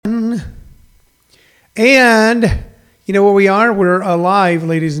And you know what we are? We're live,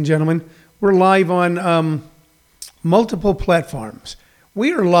 ladies and gentlemen. We're live on multiple platforms.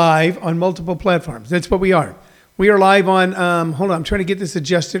 We are live on multiple platforms. That's what we are. We are live on, hold on, I'm trying to get this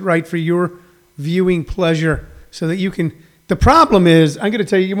adjusted right for your viewing pleasure so that you can, the problem is, I'm going to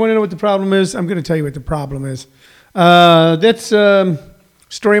tell you, you want to know what the problem is? I'm going to tell you what the problem is. That's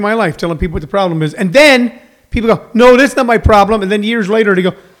story of my life, telling people what the problem is. And then people go, no, that's not my problem. And then years later they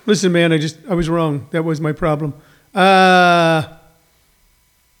go, listen, man, I was wrong. That was my problem. The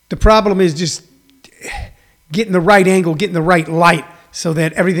problem is just getting the right angle, getting the right light so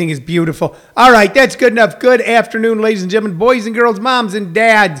that everything is beautiful. All right, that's good enough. Good afternoon, ladies and gentlemen, boys and girls, moms and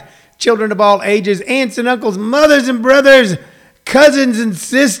dads, children of all ages, aunts and uncles, mothers and brothers, cousins and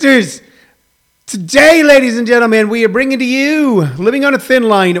sisters. Today, ladies and gentlemen, we are bringing to you Living on a Thin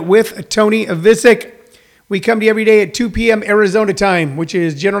Line with Tony Visick. We come to you every day at 2 p.m. Arizona time, which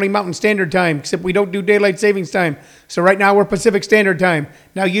is generally Mountain Standard Time, except we don't do Daylight Savings Time. So right now we're Pacific Standard Time.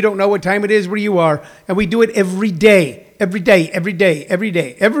 Now you don't know what time it is where you are, and we do it every day.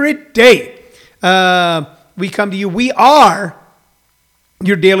 We come to you. We are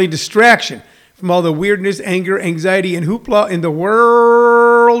your daily distraction from all the weirdness, anger, anxiety, and hoopla in the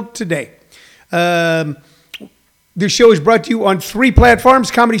world today. This show is brought to you on 3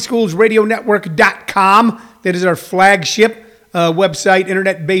 platforms: ComedySchoolsRadioNetwork.com. That is our flagship website,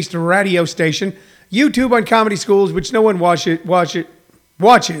 internet-based radio station. YouTube on Comedy Schools, which no one watches,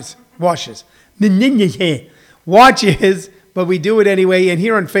 but we do it anyway. And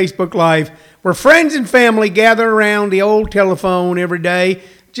here on Facebook Live, where friends and family gather around the old telephone every day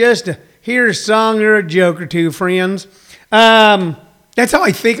just to hear a song or a joke or two, friends. That's how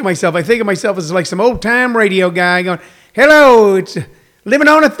I think of myself. I think of myself as like some old-time radio guy going, hello, it's Living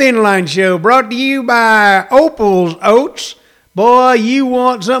on a Thin Line show brought to you by Opal's Oats. Boy, you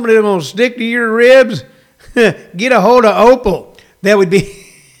want something that's going to stick to your ribs? Get a hold of Opal. That would be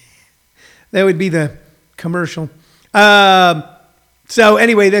the commercial. So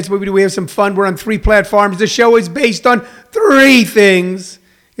anyway, that's what we do. We have some fun. We're on 3 platforms. The show is based on 3 things.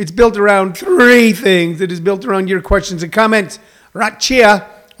 It's built around 3 things. It is built around your questions and comments. Right here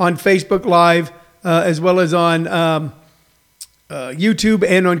on Facebook Live, as well as on YouTube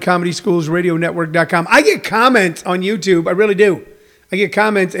and on ComedySchoolsRadioNetwork.com. I get comments on YouTube. I really do. I get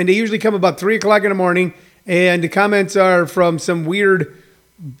comments, and they usually come about 3 o'clock in the morning, and the comments are from some weird,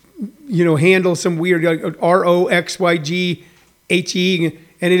 handle, some weird ROXYGHE,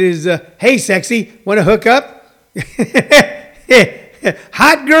 and it is, hey, sexy, want to hook up?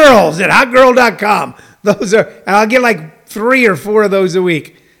 Hot girls at hotgirl.com. Those are, and I'll get like 3 or 4 of those a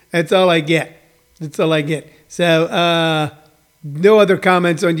week. That's all I get. So, no other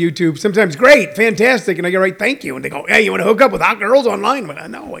comments on YouTube. Sometimes great, fantastic, and I go, right, thank you. And they go, hey, you want to hook up with hot girls online? But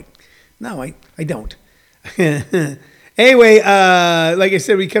no, I don't. Anyway, like I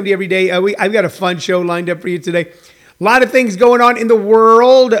said, we come to you every day. I've got a fun show lined up for you today. A lot of things going on in the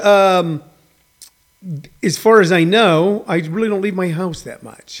world. As far as I know, I really don't leave my house that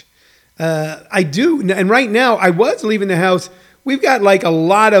much. I do, and right now I was leaving the house. We've got like a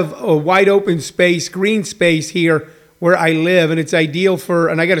lot of wide open space, green space here where I live, and it's ideal for,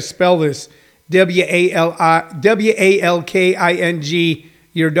 and I got to spell this, WALKING,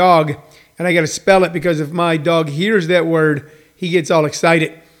 your dog, and I got to spell it because if my dog hears that word, he gets all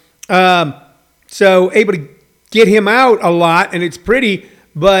excited. So able to get him out a lot, and it's pretty,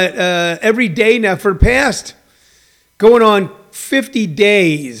 but every day now for the past going on 50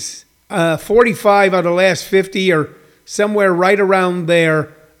 days, 45 out of the last 50 or somewhere right around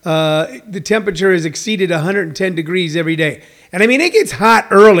there, the temperature has exceeded 110 degrees every day. And I mean, it gets hot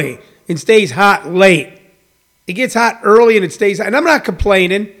early and stays hot late. It gets hot early and it stays hot. And I'm not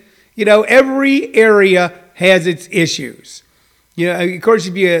complaining. Every area has its issues. Of course,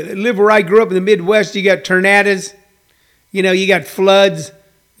 if you live where I grew up in the Midwest, you got tornadoes. You got floods.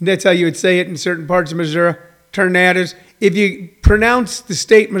 That's how you would say it in certain parts of Missouri. Tornadoes. If you pronounce the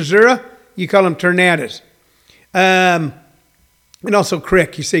state Missouri, you call them tornadoes. And also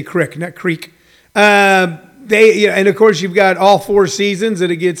crick. You say crick, not creek. And of course you've got all 4 seasons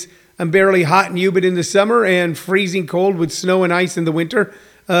that it gets unbearably hot and humid in the summer and freezing cold with snow and ice in the winter.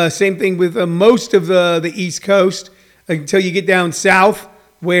 Same thing with most of the East Coast until you get down south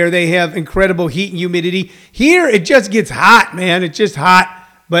where they have incredible heat and humidity. Here it just gets hot, man. It's just hot.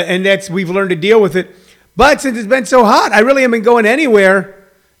 We've learned to deal with it. But since it's been so hot, I really haven't been going anywhere,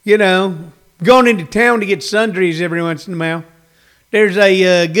 going into town to get sundries every once in a while. There's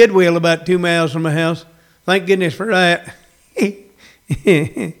a Goodwill about 2 miles from my house. Thank goodness for that.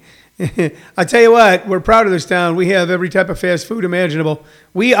 I tell you what, we're proud of this town. We have every type of fast food imaginable.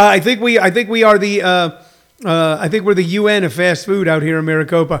 I think we are the, I think we're the UN of fast food out here in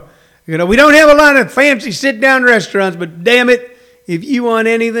Maricopa. You know, we don't have a lot of fancy sit-down restaurants, but damn it, if you want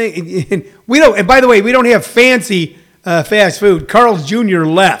anything, we don't. And by the way, we don't have fancy fast food. Carl's Jr.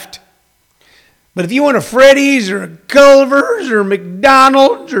 left. But if you want a Freddy's or a Culver's or a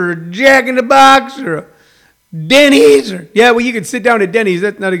McDonald's or a Jack in the Box or a Denny's, well, you can sit down at Denny's.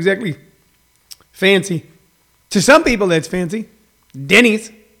 That's not exactly fancy. To some people, that's fancy.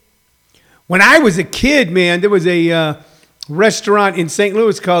 Denny's. When I was a kid, man, there was a restaurant in St.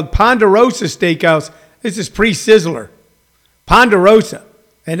 Louis called Ponderosa Steakhouse. This is pre-Sizzler. Ponderosa.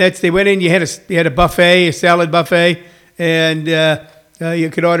 And they went in, you had a buffet, a salad buffet, and you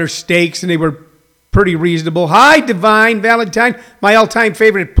could order steaks, and they were pretty reasonable. Hi, Divine Valentine, my all-time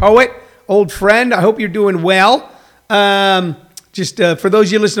favorite poet, old friend. I hope you're doing well. Just for those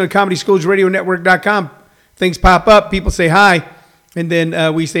of you listening to ComedySchoolsRadioNetwork.com, things pop up, people say hi, and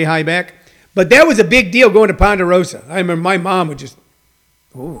then we say hi back. But that was a big deal going to Ponderosa. I remember my mom would just,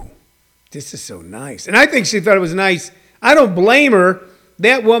 oh, this is so nice. And I think she thought it was nice. I don't blame her.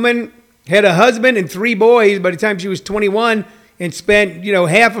 That woman had a husband and 3 boys by the time she was 21 and spent,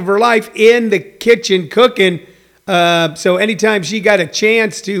 half of her life in the kitchen cooking. So anytime she got a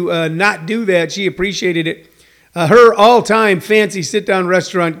chance to not do that, she appreciated it. Her all-time fancy sit-down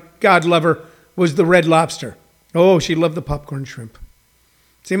restaurant, God love her, was the Red Lobster. Oh, she loved the popcorn shrimp.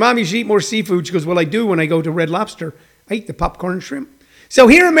 Say, Mom, you should eat more seafood. She goes, well, I do when I go to Red Lobster. I eat the popcorn shrimp. So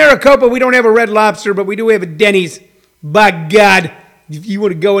here in Maricopa, we don't have a Red Lobster, but we do have a Denny's. By God, if you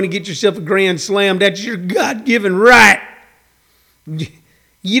want to go in and get yourself a Grand Slam, that's your God-given right.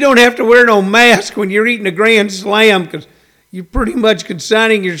 You don't have to wear no mask when you're eating a Grand Slam because you're pretty much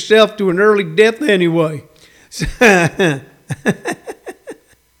consigning yourself to an early death anyway. So,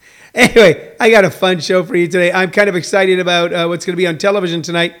 anyway, I got a fun show for you today. I'm kind of excited about what's going to be on television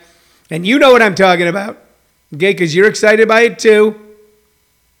tonight. And you know what I'm talking about, okay, because you're excited by it too.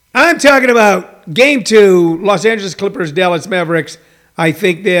 I'm talking about Game 2, Los Angeles Clippers, Dallas Mavericks. I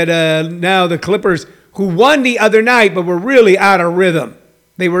think that now the Clippers, who won the other night but were really out of rhythm.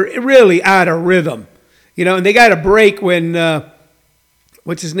 They were really out of rhythm. And they got a break when,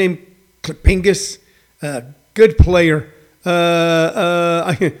 what's his name? Klipingas, good player.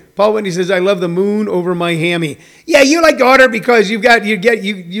 Paul Whitney says, I love the moon over my hammy. Yeah, you like to order because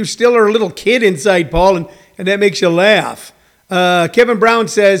you still are a little kid inside, Paul, and that makes you laugh. Kevin Brown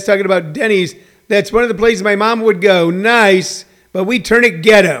says, talking about Denny's, that's one of the places my mom would go. Nice, but we turn it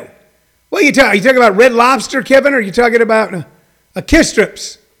ghetto. What are you talking about Red Lobster, Kevin, or are you talking about Kiss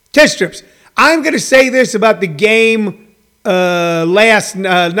Strips? Kiss Strips. I'm going to say this about the game last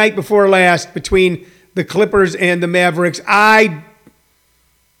night before last between the Clippers and the Mavericks. I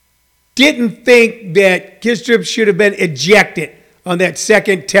didn't think that Kiss Strips should have been ejected on that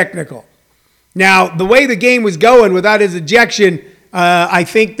second technical. Now, the way the game was going without his ejection, I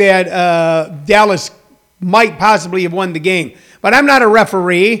think that Dallas might possibly have won the game. But I'm not a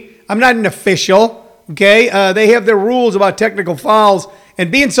referee. I'm not an official, okay? They have their rules about technical fouls,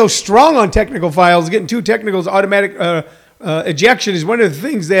 and being so strong on technical fouls, getting 2 technicals, automatic ejection is one of the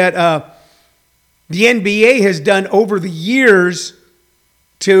things that the NBA has done over the years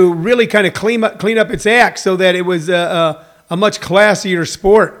to really kind of clean up its act so that it was a much classier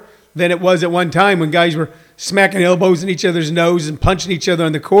sport than it was at one time when guys were smacking elbows in each other's nose and punching each other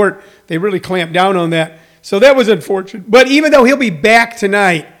on the court. They really clamped down on that. So that was unfortunate. But even though he'll be back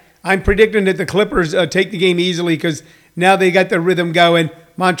tonight, I'm predicting that the Clippers take the game easily because now they got the rhythm going.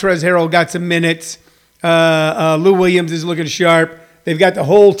 Montrezl Harrell got some minutes. Lou Williams is looking sharp. They've got the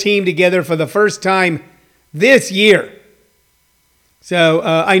whole team together for the first time this year. So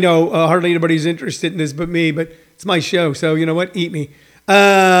I know hardly anybody's interested in this but me, but it's my show. So you know what? Eat me.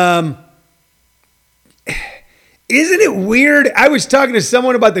 Isn't it weird? I was talking to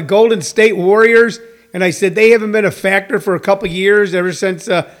someone about the Golden State Warriors, and I said they haven't been a factor for a couple years ever since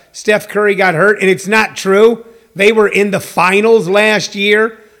Steph Curry got hurt, and it's not true. They were in the finals last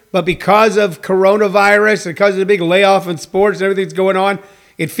year, but because of coronavirus, because of the big layoff in sports and everything that's going on,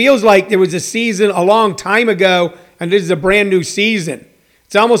 it feels like there was a season a long time ago, and this is a brand new season.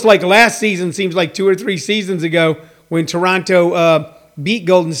 It's almost like last season seems like 2 or 3 seasons ago when Toronto beat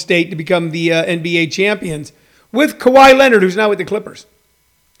Golden State to become the NBA champions with Kawhi Leonard, who's now with the Clippers.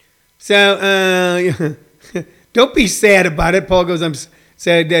 So don't be sad about it. Paul goes, I'm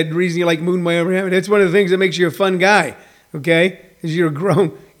sad that the reason you like Moon My Over Hammer. That's one of the things that makes you a fun guy, okay? Because you're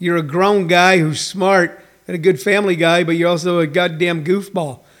a grown guy who's smart and a good family guy, but you're also a goddamn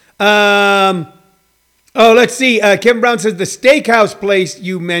goofball. Oh, let's see. Kevin Brown says the steakhouse place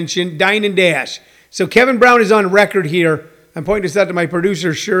you mentioned, Dine and Dash. So Kevin Brown is on record here. I'm pointing this out to my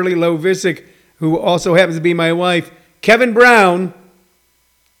producer, Shirley Lovisic, who also happens to be my wife. Kevin Brown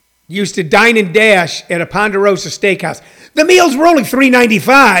used to dine and dash at a Ponderosa steakhouse. The meals were only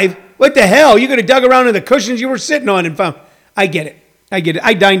 $3.95. What the hell? You could have dug around in the cushions you were sitting on and found. I get it.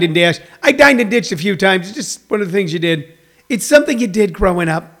 I dined and dashed. I dined and ditched a few times. It's just one of the things you did. It's something you did growing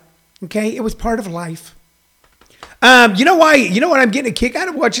up. Okay? It was part of life. You know why? You know what I'm getting a kick out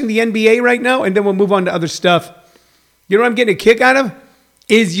of watching the NBA right now? And then we'll move on to other stuff. You know what I'm getting a kick out of?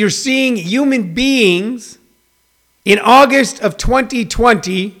 Is you're seeing human beings in August of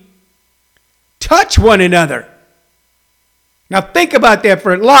 2020 touch one another. Now think about that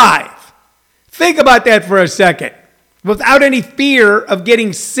for live. Think about that for a second. Without any fear of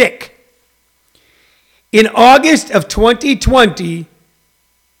getting sick. In August of 2020,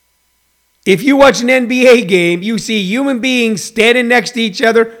 if you watch an NBA game, you see human beings standing next to each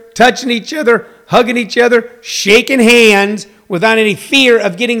other, touching each other, hugging each other, shaking hands without any fear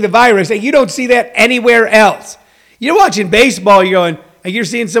of getting the virus. And you don't see that anywhere else. You're watching baseball, and you're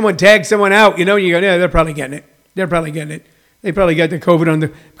seeing someone tag someone out, you go, yeah, they're probably getting it. They're probably getting it. They probably got the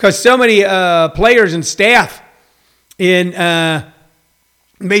COVID because so many players and staff in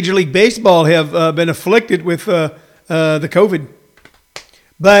Major League Baseball have been afflicted with the COVID.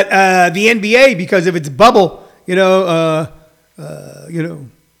 But the NBA, because of its bubble,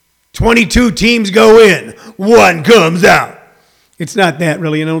 22 teams go in, one comes out. It's not that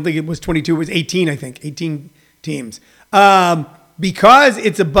really, and I don't think it was 22. It was 18, I think, 18 teams. Because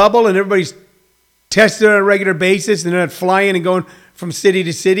it's a bubble and everybody's tested on a regular basis and they're not flying and going from city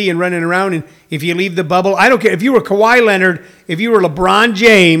to city and running around. And if you leave the bubble, I don't care. If you were Kawhi Leonard, if you were LeBron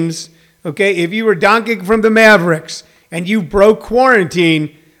James, okay, if you were Doncic from the Mavericks and you broke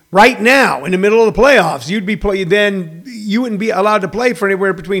quarantine right now in the middle of the playoffs, you wouldn't be allowed to play for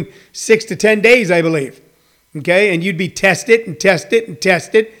anywhere between 6 to 10 days, I believe. Okay, and you'd be tested and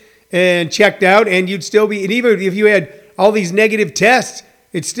checked out, and you'd still be, and even if you had all these negative tests,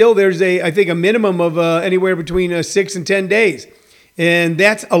 it's still, there's I think a minimum of anywhere between 6 and 10 days. And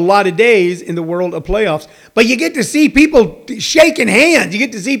that's a lot of days in the world of playoffs. But you get to see people shaking hands. You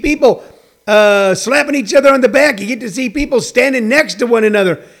get to see people slapping each other on the back. You get to see people standing next to one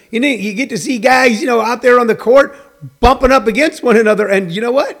another. You get to see guys, out there on the court bumping up against one another. And you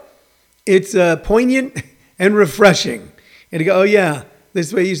know what? It's poignant and refreshing. And to go, oh, yeah,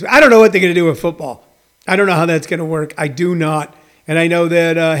 this way. I don't know what they're going to do with football. I don't know how that's going to work. I do not. And I know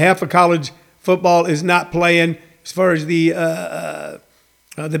that half of college football is not playing as far as the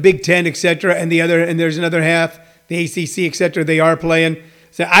Big Ten, et cetera, and there's another half, the ACC, et cetera, they are playing.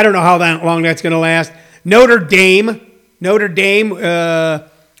 So I don't know how long that's going to last. Notre Dame had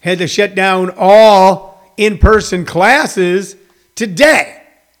to shut down all in-person classes today.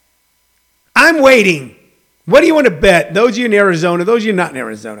 I'm waiting. What do you want to bet? Those of you in Arizona, those of you not in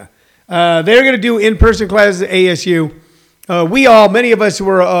Arizona, they're going to do in-person classes at ASU. Many of us who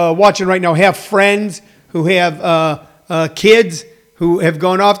are watching right now have friends who have kids who have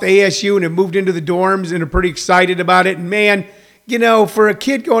gone off to ASU and have moved into the dorms and are pretty excited about it. And man, for a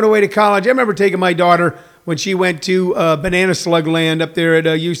kid going away to college, I remember taking my daughter when she went to Banana Slug Land up there at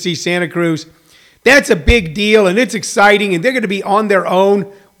UC Santa Cruz. That's a big deal, and it's exciting, and they're going to be on their own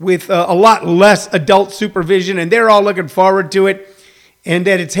with a lot less adult supervision, and they're all looking forward to it. And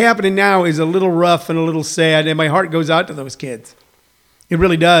that it's happening now is a little rough and a little sad, and my heart goes out to those kids. It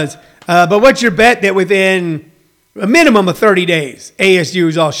really does. But what's your bet that within a minimum of 30 days, ASU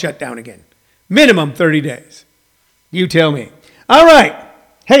is all shut down again? Minimum 30 days. You tell me. All right.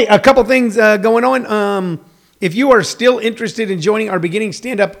 Hey, a couple things going on. If you are still interested in joining our beginning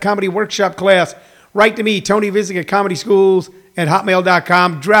stand-up comedy workshop class, write to me, Tony Visick at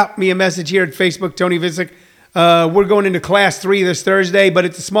comedyschools@hotmail.com. Drop me a message here at Facebook, Tony Visick. We're going into class 3 this Thursday, but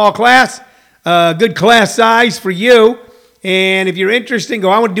it's a small class, good class size for you. And if you're interested,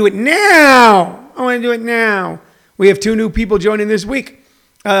 I want to do it now. We have 2 new people joining this week.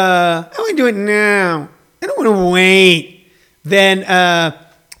 I want to do it now. I don't want to wait. Then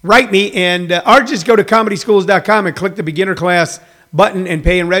write me or just go to comedyschools.com and click the beginner class button and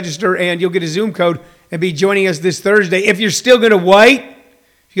pay and register, and you'll get a Zoom code and be joining us this Thursday. If you're still going to wait,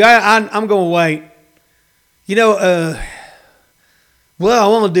 I'm going to wait. I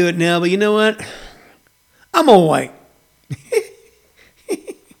want to do it now, but you know what? I'm going to wait.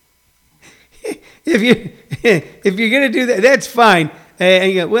 If you're going to do that, that's fine.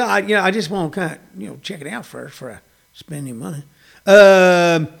 And you go, I just want to kind of, check it out first for spending money.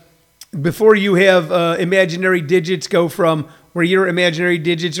 before you have imaginary digits go from where your imaginary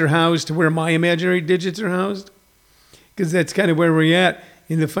digits are housed to where my imaginary digits are housed, because that's kind of where we're at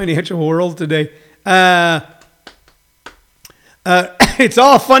in the financial world today. It's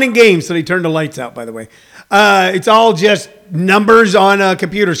all fun and games, so they turn the lights out, by the way. It's all just numbers on a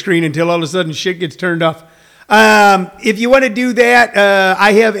computer screen until all of a sudden shit gets turned off. If you want to do that,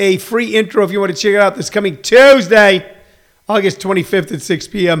 I have a free intro if you want to check it out this coming Tuesday, August 25th at 6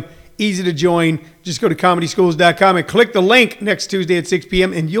 p.m. Easy to join. Just go to comedyschools.com and click the link next Tuesday at 6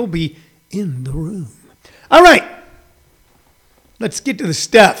 p.m. and you'll be in the room. All right. Let's get to the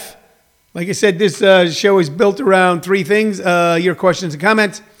stuff. Like I said, this show is built around three things. Your questions and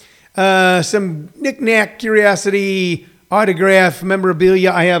comments. Some knick-knack, curiosity, autograph,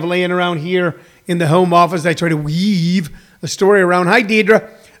 memorabilia I have laying around here in the home office. I try to weave a story around. Hi, Deidre.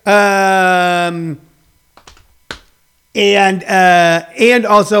 And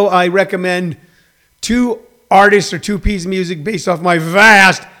also I recommend two artists or two pieces of music based off my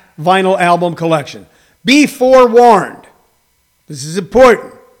vast vinyl album collection. Be forewarned. This is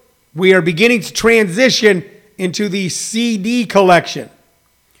important. We are beginning to transition into the CD collection.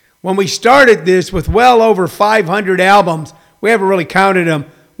 When we started this with well over 500 albums, we haven't really counted them,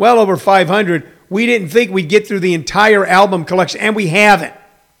 well over 500, we didn't think we'd get through the entire album collection, and we haven't.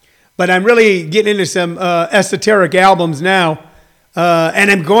 But I'm really getting into some esoteric albums now, and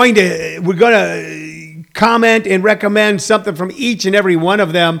we're going to comment and recommend something from each and every one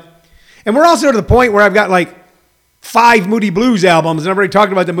of them. And we're also to the point where I've got like 5 Moody Blues albums, and I've already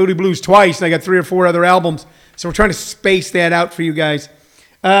talked about the Moody Blues twice, and I got 3 or 4 other albums. So we're trying to space that out for you guys.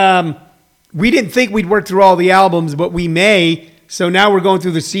 We didn't think we'd work through all the albums, but we may. So now we're going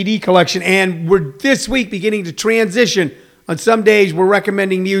through the CD collection, and we're this week beginning to transition. On some days, we're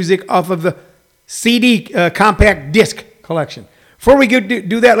recommending music off of the CD compact disc collection. Before we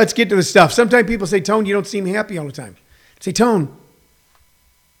do that, let's get to the stuff. Sometimes people say, Tone, you don't seem happy all the time. I say, Tone,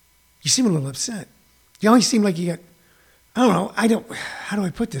 you seem a little upset. You always seem like you got, I don't know, how do I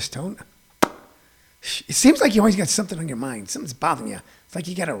put this, Tone? It seems like you always got something on your mind. Something's bothering you. It's like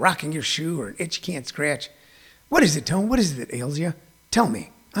you got a rock in your shoe or an itch you can't scratch. What is it, Tone? What is it that ails you? Tell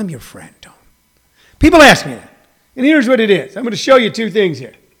me. I'm your friend, Tone. People ask me that. And here's what it is. I'm going to show you 2 things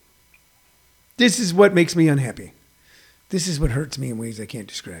here. This is what makes me unhappy. This is what hurts me in ways I can't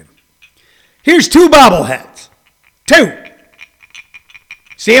describe. Here's 2 bobbleheads. 2.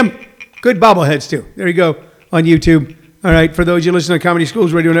 See them? Good bobbleheads, too. There you go on YouTube. All right, for those you listen to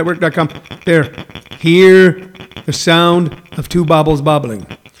ComedySchoolsRadioNetwork.com, there. Hear the sound of 2 bobbles bobbling.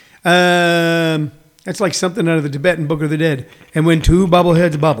 That's like something out of the Tibetan Book of the Dead. And when 2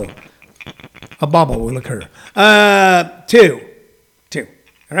 bobbleheads bobble, a bobble will occur. 2.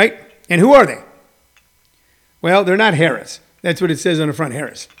 All right? And who are they? Well, they're not Harris. That's what it says on the front,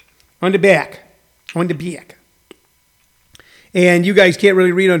 Harris. On the back. And you guys can't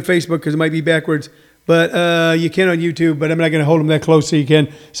really read on Facebook because it might be backwards, but you can on YouTube, but I'm not going to hold them that close so you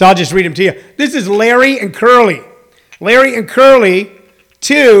can. So I'll just read them to you. This is Larry and Curly. Larry and Curly,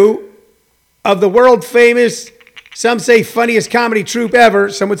 2 of the world famous, some say funniest comedy troupe ever.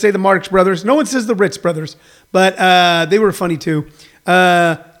 Some would say the Marx Brothers. No one says the Ritz Brothers, but they were funny too. 2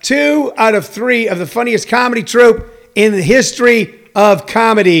 out of 3 of the funniest comedy troupe in the history of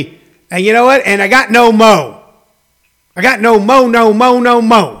comedy. And you know what? And I got no mo. I got no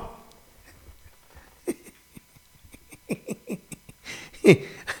mo.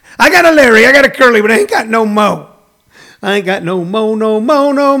 I got a Larry, I got a Curly, but I ain't got no mo. I ain't got no mo.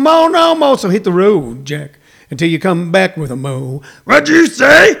 So hit the road, Jack, until you come back with a mo. What'd you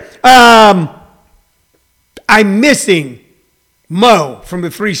say? I'm missing Mo from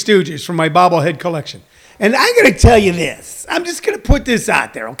the Three Stooges from my bobblehead collection. And I'm going to tell you this. I'm just going to put this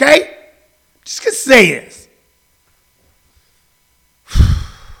out there, okay? Just going to say this.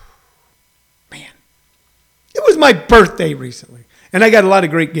 Man, it was my birthday recently, and I got a lot of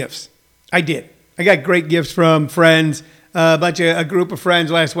great gifts. I did. I got great gifts from friends, a group of friends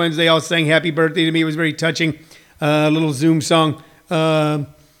last Wednesday all sang happy birthday to me. It was very touching. A little Zoom song. I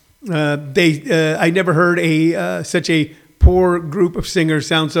never heard such a poor group of singers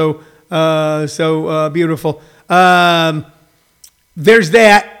sound so beautiful. There's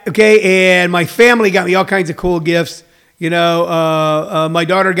that, okay? And my family got me all kinds of cool gifts. You know, my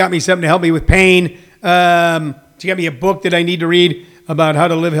daughter got me something to help me with pain. She got me a book that I need to read about how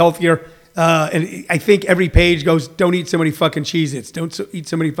to live healthier. And I think every page goes, don't eat so many fucking Cheez-Its. Don't eat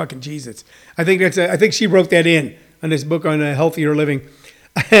so many fucking Cheez-Its. I think she wrote that in on this book on healthier living.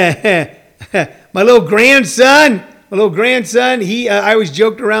 My little grandson, I always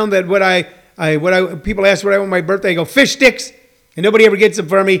joked around that people ask what I want my birthday, I go, fish sticks, and nobody ever gets them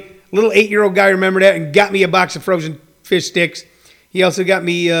for me. Little 8-year-old guy remembered that and got me a box of frozen fish sticks. He also got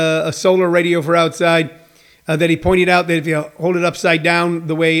me a solar radio for outside that he pointed out that if you hold it upside down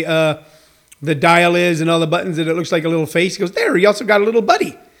the way the dial is and all the buttons, that it looks like a little face. He goes, there, he also got a little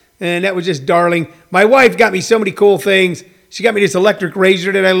buddy. And that was just darling. My wife got me so many cool things. She got me this electric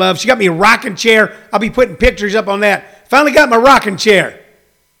razor that I love. She got me a rocking chair. I'll be putting pictures up on that. Finally got my rocking chair.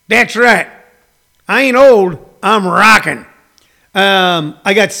 That's right. I ain't old. I'm rocking.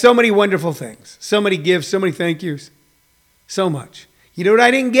 I got so many wonderful things. So many gifts. So many thank yous. So much. You know what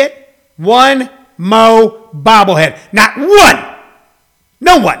I didn't get? One Mo bobblehead. Not one.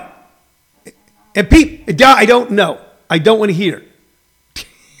 No one. And Pete, I don't know. I don't want to hear.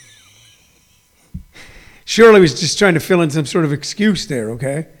 Shirley was just trying to fill in some sort of excuse there,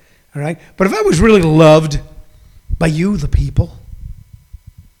 okay? All right? But if I was really loved by you, the people,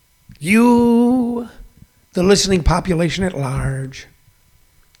 you, the listening population at large,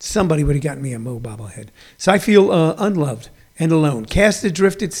 somebody would have gotten me a Mo bobblehead. So I feel unloved and alone, cast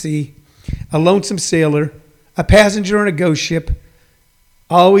adrift at sea, a lonesome sailor, a passenger on a ghost ship,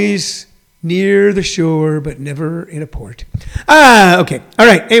 always near the shore, but never in a port. Okay. All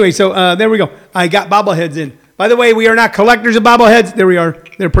right. Anyway, so there we go. I got bobbleheads in. By the way, we are not collectors of bobbleheads. There we are.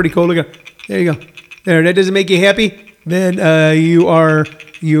 They're pretty cool. Look at, there you go. There. That doesn't make you happy? Then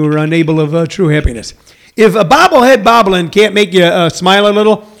you're unable of true happiness. If a bobblehead bobbling can't make you smile a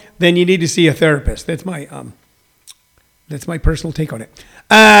little, then you need to see a therapist. That's my personal take on it.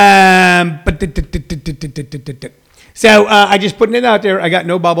 So I just putting it out there. I got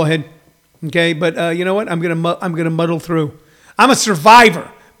no bobblehead. Okay, but you know what? I'm gonna muddle through. I'm a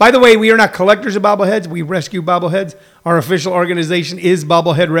survivor. By the way, we are not collectors of bobbleheads. We rescue bobbleheads. Our official organization is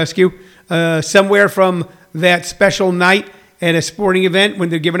Bobblehead Rescue. Somewhere from that special night at a sporting event when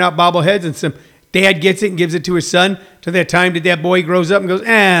they're giving out bobbleheads, and some dad gets it and gives it to his son, to that time that boy grows up and goes,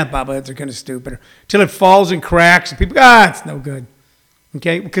 bobbleheads are kind of stupid, till it falls and cracks, and people go, it's no good.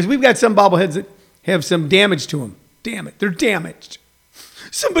 Okay, because we've got some bobbleheads that have some damage to them. Damn it, they're damaged.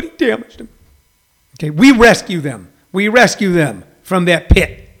 Somebody damaged them. Okay, we rescue them. We rescue them from that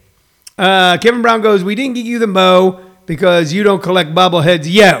pit. Kevin Brown goes, we didn't get you the Mo because you don't collect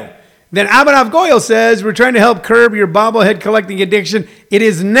bobbleheads, yo. Then Abhinav Goyal says, we're trying to help curb your bobblehead collecting addiction. It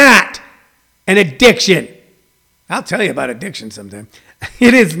is not an addiction. I'll tell you about addiction sometime.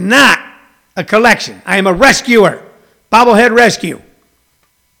 It is not a collection. I am a rescuer. Bobblehead rescue.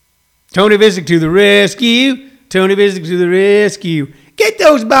 Tony Visick to the rescue. Tony Visick to the rescue. Get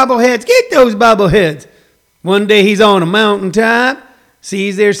those bobbleheads. Get those bobbleheads. One day he's on a mountaintop.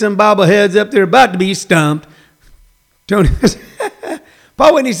 Sees there's some bobbleheads up there about to be stumped. Tony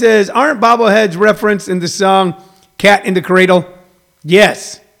Paul Whitney says, aren't bobbleheads referenced in the song Cat in the Cradle?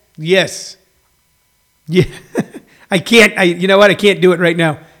 Yes. Yes. Yeah. I can't. You know what? I can't do it right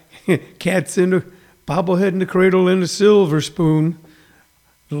now. Cat's in the bobblehead in the cradle and a silver spoon.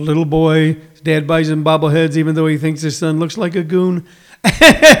 The little boy, his dad buys him bobbleheads even though he thinks his son looks like a goon.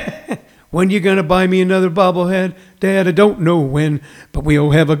 When you gonna buy me another bobblehead? Dad, I don't know when, but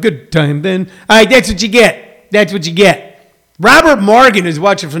we'll have a good time then. All right, that's what you get. That's what you get. Robert Morgan is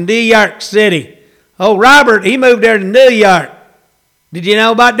watching from New York City. Oh, Robert, he moved there to New York. Did you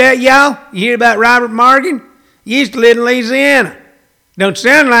know about that, y'all? You hear about Robert Morgan? He used to live in Louisiana. Don't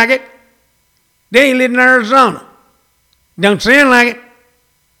sound like it. Then he lived in Arizona. Don't sound like it.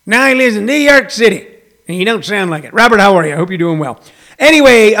 Now he lives in New York City. And you don't sound like it. Robert, how are you? I hope you're doing well.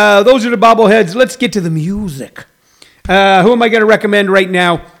 Anyway, those are the bobbleheads. Let's get to the music. Who am I going to recommend right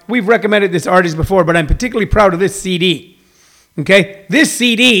now? We've recommended this artist before, but I'm particularly proud of this CD. Okay? This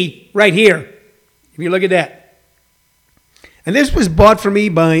CD right here, if you look at that. And this was bought for me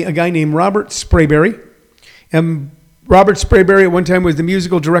by a guy named Robert Sprayberry. And Robert Sprayberry at one time was the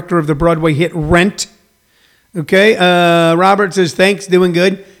musical director of the Broadway hit Rent. Okay? Robert says, thanks, doing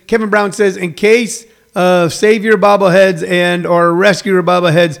good. Kevin Brown says, in case of Save Your Bobbleheads and or Rescue Your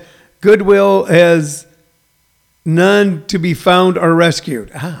Bobbleheads, Goodwill has none to be found or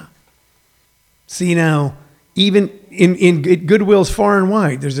rescued. See now, even in Goodwill's far and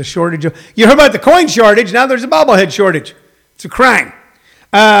wide, there's a shortage of... You heard about the coin shortage, now there's a bobblehead shortage. It's a crime.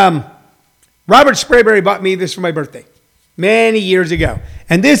 Robert Sprayberry bought me this for my birthday many years ago.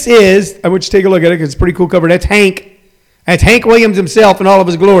 And this is, I want you to take a look at it because it's a pretty cool cover. That's Hank. That's Hank Williams himself in all of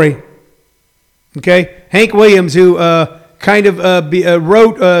his glory. Okay? Hank Williams, who wrote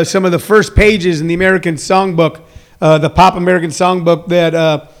some of the first pages in the American Songbook, the pop American Songbook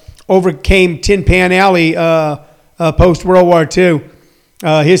that overcame Tin Pan Alley post-World War II.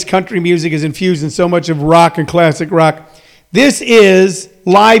 His country music is infused in so much of rock and classic rock. This is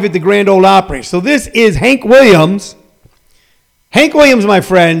live at the Grand Ole Opry. So this is Hank Williams. Hank Williams, my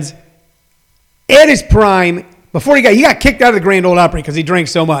friends, at his prime, before he got kicked out of the Grand Ole Opry because he drank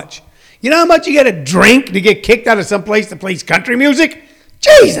so much. You know how much you got to drink to get kicked out of some place that plays country music?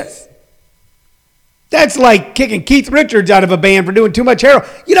 Jesus! That's like kicking Keith Richards out of a band for doing too much heroin.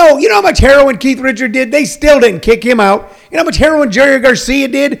 You know how much heroin Keith Richards did? They still didn't kick him out. You know how much heroin Jerry Garcia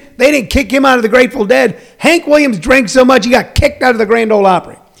did? They didn't kick him out of the Grateful Dead. Hank Williams drank so much he got kicked out of the Grand Ole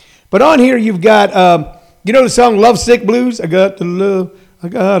Opry. But on here you've got, you know the song Love Sick Blues? I got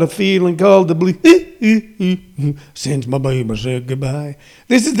a feeling called the blues. Since my baby said goodbye.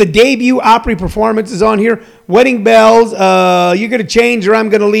 This is the debut Opry performances on here. Wedding Bells, You're Gonna Change or I'm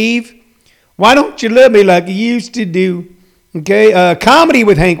Gonna Leave. Why Don't You Love Me Like You Used to Do? Okay, comedy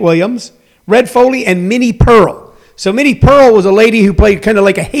with Hank Williams, Red Foley, and Minnie Pearl. So Minnie Pearl was a lady who played kind of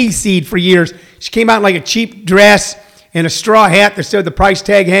like a hayseed for years. She came out in like a cheap dress and a straw hat that still had the price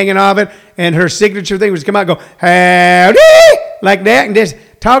tag hanging off it, and her signature thing was to come out and go, howdy, like that, and just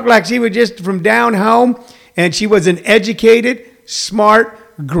talk like she was just from down home. And she was an educated,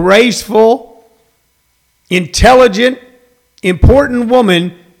 smart, graceful, intelligent, important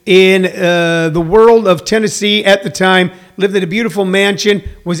woman in the world of Tennessee at the time. Lived in a beautiful mansion,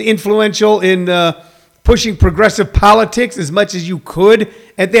 was influential in pushing progressive politics as much as you could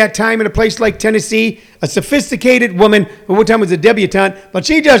at that time in a place like Tennessee. A sophisticated woman who one time was a debutante, but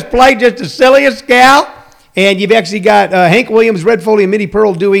she just played just the silliest gal. And you've actually got Hank Williams, Red Foley, and Minnie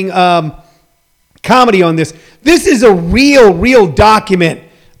Pearl doing comedy on this. This is a real document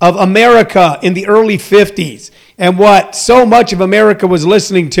of America in the early 50s and what so much of America was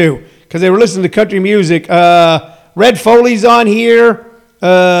listening to because they were listening to country music. Red Foley's on here.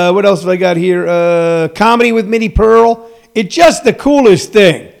 What else have I got here? Comedy with Minnie Pearl. It's just the coolest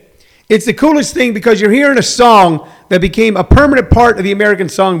thing. It's the coolest thing because you're hearing a song that became a permanent part of the American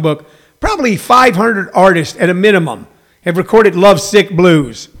Songbook. Probably 500 artists at a minimum have recorded Love Sick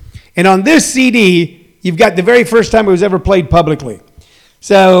Blues. And on this CD, you've got the very first time it was ever played publicly.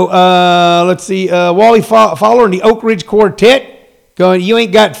 So let's see, Wally Fowler and the Oak Ridge Quartet going, You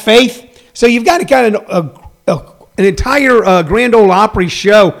Ain't Got Faith. So you've got a kind of an entire Grand Ole Opry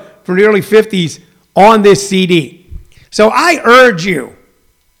show from the early 50s on this CD. So I urge you,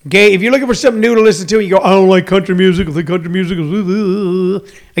 okay, if you're looking for something new to listen to and you go, I don't like country music, I think country music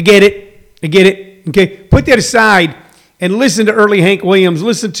is, I get it, okay, put that aside and listen to early Hank Williams,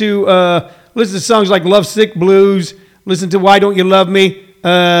 listen to songs like Love Sick Blues, listen to Why Don't You Love Me,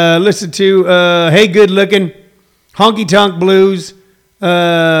 listen to Hey Good Looking, Honky Tonk Blues,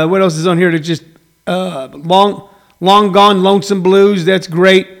 what else is on here to just, Long Gone Lonesome Blues, that's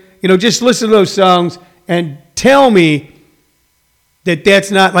great. Just listen to those songs and tell me that that's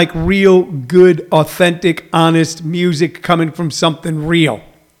not like real, good, authentic, honest music coming from something real.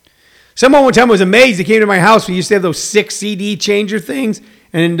 Someone one time was amazed. They came to my house. We used to have those 6 CD changer things.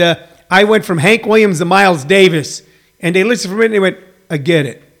 And I went from Hank Williams to Miles Davis. And they listened for a minute and they went, I get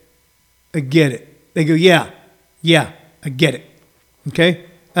it. They go, yeah, I get it. Okay?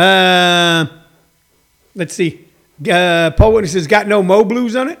 Let's see. Paul Whitney says, got no Mo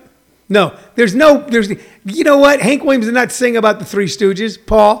Blues on it? No. You know what? Hank Williams did not sing about the Three Stooges.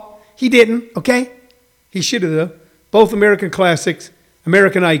 Paul, he didn't, okay? He should have, though. Both American classics,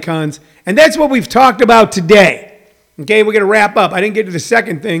 American icons. And that's what we've talked about today. Okay, we're going to wrap up. I didn't get to the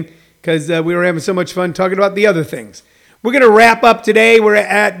second thing because we were having so much fun talking about the other things. We're going to wrap up today. We're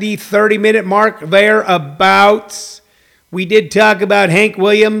at the 30-minute mark thereabouts. We did talk about Hank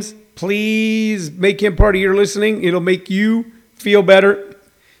Williams. Please make him part of your listening. It'll make you feel better.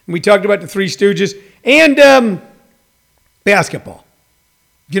 We talked about the Three Stooges and basketball.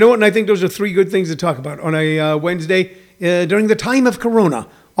 You know what? And I think those are 3 good things to talk about on a Wednesday during the time of Corona,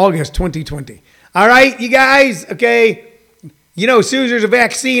 August 2020. All right, you guys, okay. As soon as there's a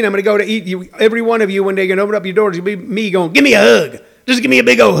vaccine, I'm going to go to eat you. Every one of you, one day, going to open up your doors. You'll be me going, give me a hug. Just give me a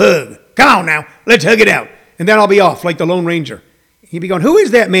big old hug. Come on now. Let's hug it out. And then I'll be off like the Lone Ranger. He'd be going, who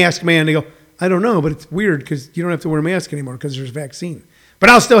is that masked man? They go, I don't know, but it's weird because you don't have to wear a mask anymore because there's a vaccine. But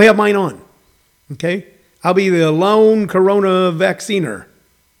I'll still have mine on. Okay? I'll be the lone corona vacciner.